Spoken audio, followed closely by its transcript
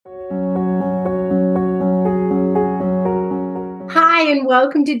and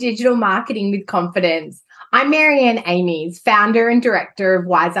welcome to Digital Marketing with Confidence. I'm Marianne Amies, founder and director of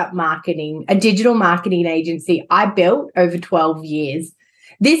Wise Up Marketing, a digital marketing agency I built over 12 years.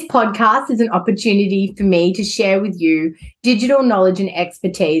 This podcast is an opportunity for me to share with you digital knowledge and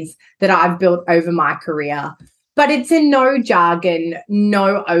expertise that I've built over my career. But it's a no jargon,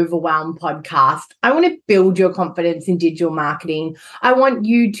 no overwhelm podcast. I want to build your confidence in digital marketing. I want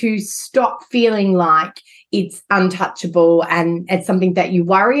you to stop feeling like it's untouchable and it's something that you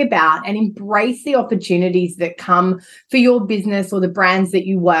worry about, and embrace the opportunities that come for your business or the brands that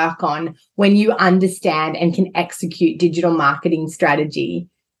you work on when you understand and can execute digital marketing strategy.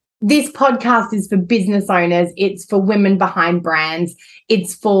 This podcast is for business owners. It's for women behind brands.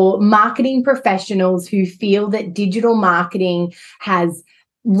 It's for marketing professionals who feel that digital marketing has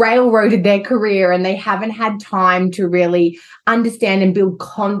railroaded their career and they haven't had time to really understand and build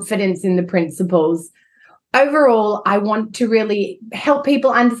confidence in the principles. Overall, I want to really help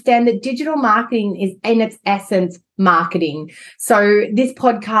people understand that digital marketing is, in its essence, marketing. So this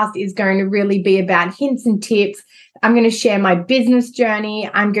podcast is going to really be about hints and tips. I'm going to share my business journey.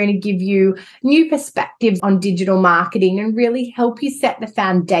 I'm going to give you new perspectives on digital marketing and really help you set the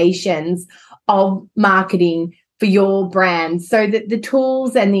foundations of marketing for your brand so that the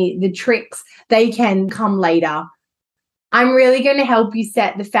tools and the tricks, they can come later. I'm really going to help you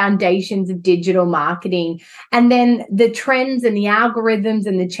set the foundations of digital marketing. And then the trends and the algorithms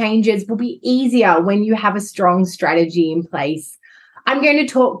and the changes will be easier when you have a strong strategy in place. I'm going to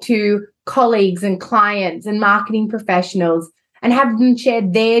talk to colleagues and clients and marketing professionals and have them share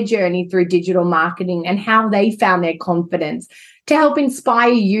their journey through digital marketing and how they found their confidence to help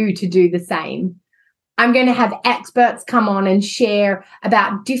inspire you to do the same. I'm going to have experts come on and share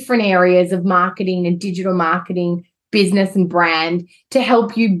about different areas of marketing and digital marketing, business and brand, to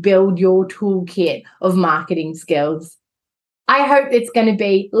help you build your toolkit of marketing skills. I hope it's going to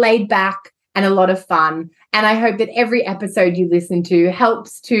be laid back and a lot of fun. And I hope that every episode you listen to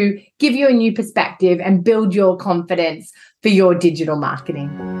helps to give you a new perspective and build your confidence for your digital marketing.